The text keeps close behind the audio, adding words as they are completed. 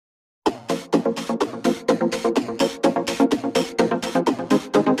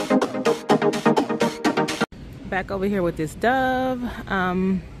Back over here with this Dove.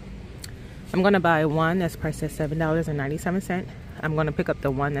 I'm gonna buy one that's priced at $7.97. I'm gonna pick up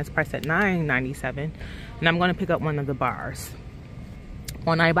the one that's priced at $9.97, and I'm gonna pick up one of the bars.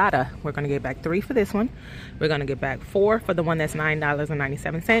 On Ibotta, we're gonna get back 3 for this one. We're gonna get back 4 for the one that's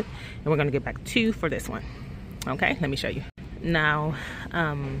 $9.97, and we're gonna get back 2 for this one. Okay, let me show you. Now,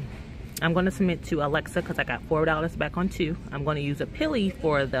 I'm gonna submit to Alexa because I got $4 back on 2. I'm gonna use a Pilly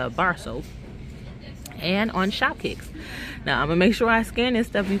for the bar soap, and on Shopkicks. Now I'm gonna make sure I scan this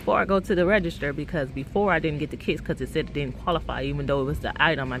stuff before I go to the register, because before I didn't get the kits because it said it didn't qualify, even though it was the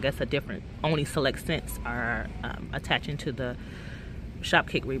item. I guess a different, only select scents are attaching to the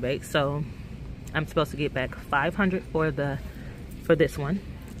Shopkick rebate. So I'm supposed to get back $500 for this one,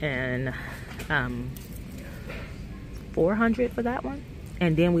 and $400 for that one,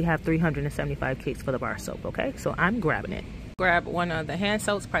 and then we have 375 kits for the bar soap. Okay, so I'm grabbing it. Grab one of the hand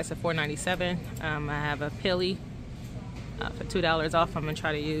soaps, priced at $4.97. I have a Pilly for $2 off. I'm gonna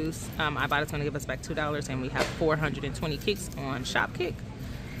try to use. Ibotta's gonna give us back $2, and we have 420 kicks on Shopkick.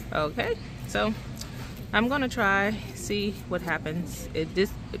 Okay, so I'm gonna try, see what happens.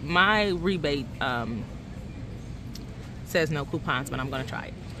 My rebate says no coupons, but I'm gonna try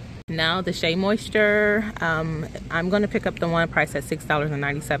it. Now the Shea Moisture, I'm gonna pick up the one priced at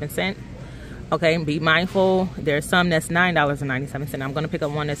 $6.97. Okay, and be mindful, there's some that's $9.97. I'm gonna pick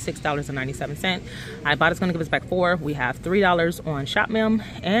up one that's $6.97. Ibotta's gonna give us back 4. We have $3 on ShopMem,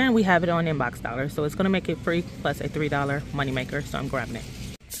 and we have it on Inbox Dollars. So it's gonna make it free plus a $3 moneymaker, so I'm grabbing it.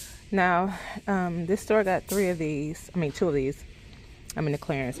 Now, this store got 2 of these. I'm in the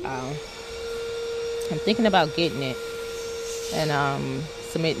clearance aisle. I'm thinking about getting it and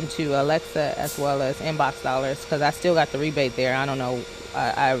submitting to Alexa as well as Inbox Dollars, because I still got the rebate there. I don't know.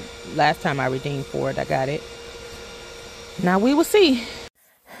 Last time I redeemed for it, I got it. Now we will see.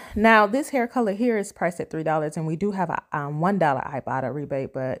 Now this hair color here is priced at $3, and we do have a $1 Ibotta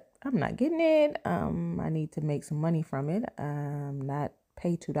rebate, but I'm not getting it. I need to make some money from it. Not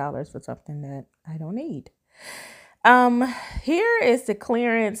pay $2 for something that I don't need. Here is the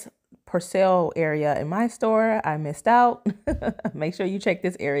clearance per sale area in my store. I missed out. Make sure you check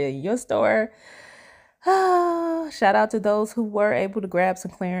this area in your store. Shout out to those who were able to grab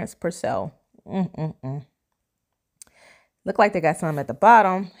some clearance per sale. Look like they got some at the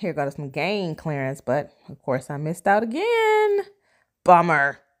bottom. Here got some gain clearance, but of course I missed out again.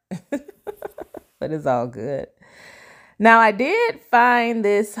 Bummer. But it's all good. Now I did find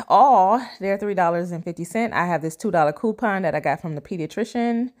this all. They're $3.50. I have this $2 coupon that I got from the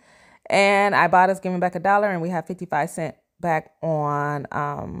pediatrician, and Ibotta's giving back $1, and we have 55 cents back on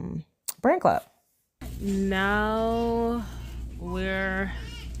Brand Club. Now we're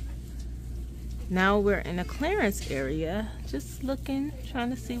in a clearance area, just looking,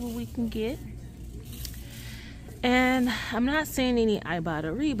 trying to see what we can get. And I'm not seeing any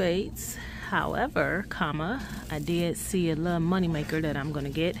Ibotta rebates. However, I did see a little moneymaker that I'm gonna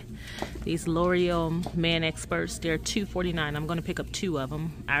get. These L'Oreal Man Experts, they're $2.49. I'm gonna pick up 2 of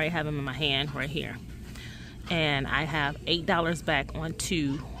them. I already have them in my hand right here. And I have $8 back on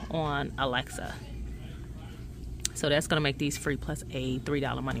 2 on Alexa. So that's gonna make these free plus a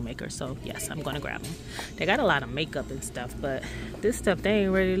 $3 moneymaker. So yes, I'm gonna grab them. They got a lot of makeup and stuff, but this stuff, they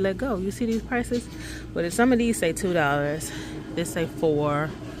ain't ready to let go. You see these prices? But if some of these say $2, this say $4.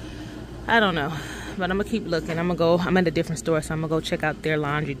 I don't know, but I'm gonna keep looking. I'm at a different store, so I'm gonna go check out their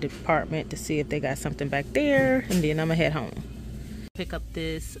laundry department to see if they got something back there, and then I'm gonna head home. Pick up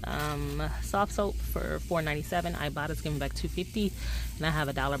this soft soap for $4.97. Ibotta's giving back $2.50, and I have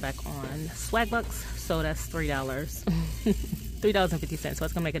 $1 back on Swagbucks, so that's $3. $3.50. So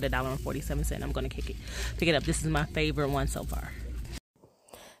it's gonna make it $1.47. I'm gonna pick it up. This is my favorite one so far.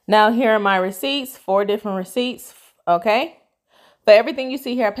 Now here are my receipts. 4 different receipts. Okay. For everything you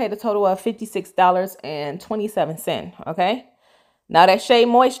see here, I paid a total of $56.27. Okay. Now that Shea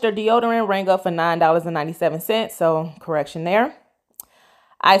Moisture deodorant rang up for $9.97. So correction there.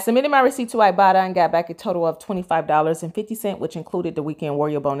 I submitted my receipt to Ibotta and got back a total of $25.50, which included the weekend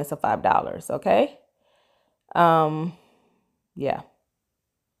warrior bonus of $5. Okay. Yeah.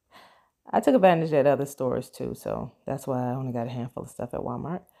 I took advantage at other stores too, so that's why I only got a handful of stuff at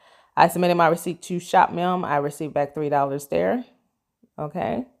Walmart. I submitted my receipt to ShopMem. I received back $3 there.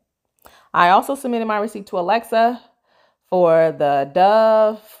 Okay. I also submitted my receipt to Alexa for the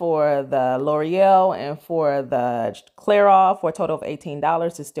Dove, for the L'Oreal, and for the Clairol for a total of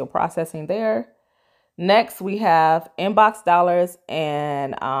 $18. It's still processing there. Next, we have Inbox Dollars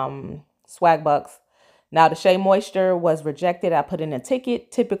and Swagbucks. Now, the Shea Moisture was rejected. I put in a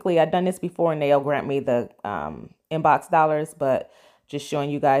ticket. Typically, I've done this before, and they'll grant me the Inbox Dollars, but just showing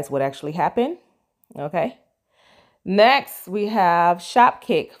you guys what actually happened. Okay. Next, we have Shop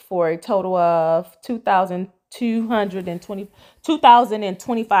Kick for a total of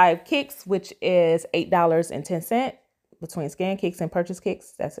 2,025 kicks, which is $8.10 between scan kicks and purchase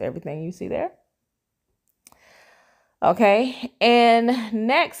kicks. That's everything you see there. Okay, and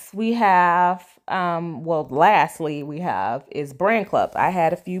next we have, well, lastly we have is Brand Club. I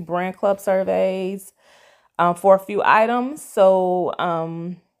had a few Brand Club surveys for a few items. So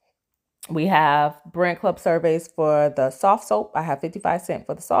we have Brand Club surveys for the soft soap. I have 55 cents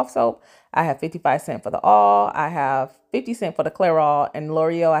for the soft soap. I have 55 cents for the all. I have 50 cents for the Clairol, and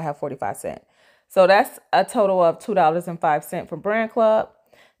L'Oreal I have 45 cents. So that's a total of $2.05 for Brand Club.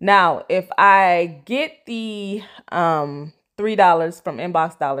 Now, if I get the $3 from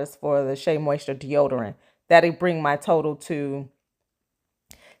Inbox Dollars for the Shea Moisture deodorant, that'll bring my total to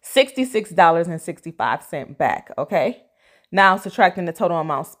 $66.65 back. Okay. Now, subtracting the total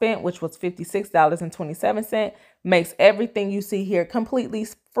amount spent, which was $56.27, makes everything you see here completely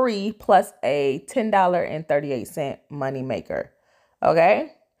free, plus a $10.38 money maker.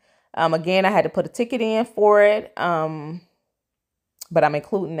 Okay. Again, I had to put a ticket in for it. But I'm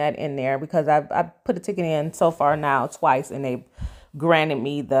including that in there because I put a ticket in so far now twice, and they rewarded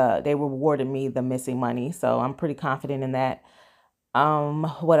me the missing money. So I'm pretty confident in that.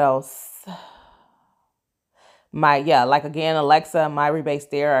 What else? Like again, Alexa, my rebates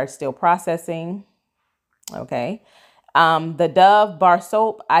there are still processing. Okay. The Dove bar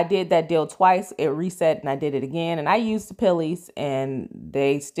soap, I did that deal twice. It reset and I did it again. And I used the Pillies, and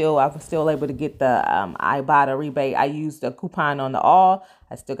I was still able to get the Ibotta rebate. I used the coupon on the all.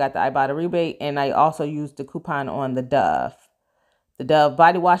 I still got the Ibotta rebate. And I also used the coupon on the Dove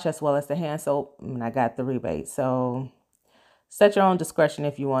body wash, as well as the hand soap. And I got the rebate. So set your own discretion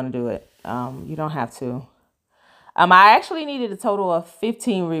if you want to do it. You don't have to. I actually needed a total of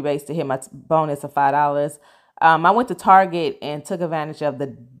 15 rebates to hit my bonus of $5. I went to Target and took advantage of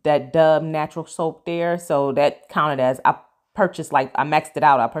that Dove natural soap there. So that counted as I maxed it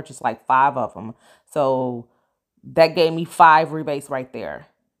out. I purchased like 5 of them. So that gave me 5 rebates right there.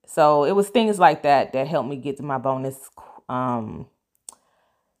 So it was things like that helped me get to my bonus. Helped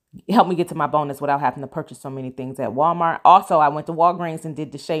me get to my bonus without having to purchase so many things at Walmart. Also, I went to Walgreens and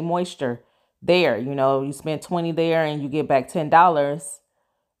did the Shea Moisture there. You know, you spend $20 there and you get back $10.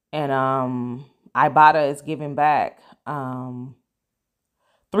 And Ibotta is giving back $3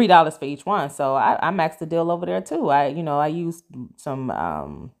 for each one. So I maxed the deal over there too. I used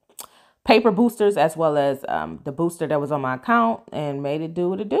some paper boosters as well as the booster that was on my account and made it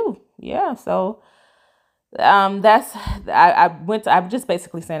do what it do. Yeah, so I'm just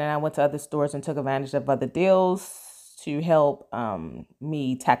basically saying that I went to other stores and took advantage of other deals to help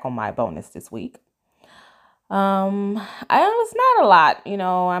me tackle my bonus this week. It was not a lot,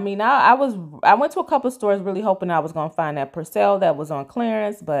 I mean, I went to a couple of stores really hoping I was going to find that Purcell that was on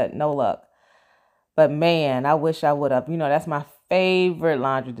clearance, but no luck. But man, I wish I would have, that's my favorite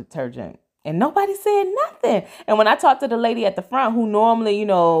laundry detergent. And nobody said nothing. And when I talked to the lady at the front who normally, as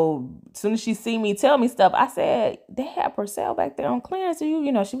soon as she see me tell me stuff, I said, they have Purcell back there on clearance. So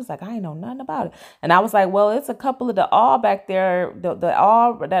she was like, I ain't know nothing about it. And I was like, well, it's a couple of the all back there. The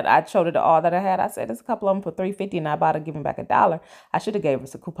all that I showed her, the all that I had. I said, there's a couple of them for $3.50 and I bought her giving back $1. I should have gave her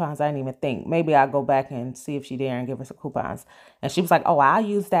some coupons. I didn't even think. Maybe I'll go back and see if she there and give her some coupons. And she was like, oh, I'll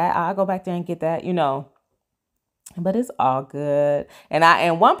use that. I'll go back there and get that, But it's all good.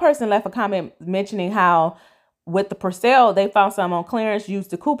 And one person left a comment mentioning how with the Purcell, they found some on clearance,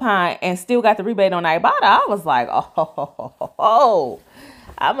 used the coupon, and still got the rebate on Ibotta. I was like, oh,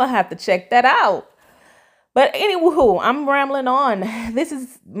 I'm going to have to check that out. But anywho, I'm rambling on. This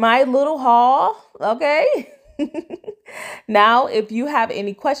is my little haul, okay? Now, if you have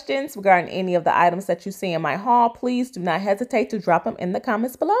any questions regarding any of the items that you see in my haul, please do not hesitate to drop them in the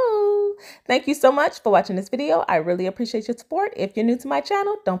comments below. Thank you so much for watching this video. I really appreciate your support. If you're new to my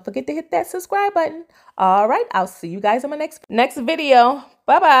channel, don't forget to hit that subscribe button. All right, I'll see you guys in my next video.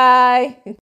 Bye-bye.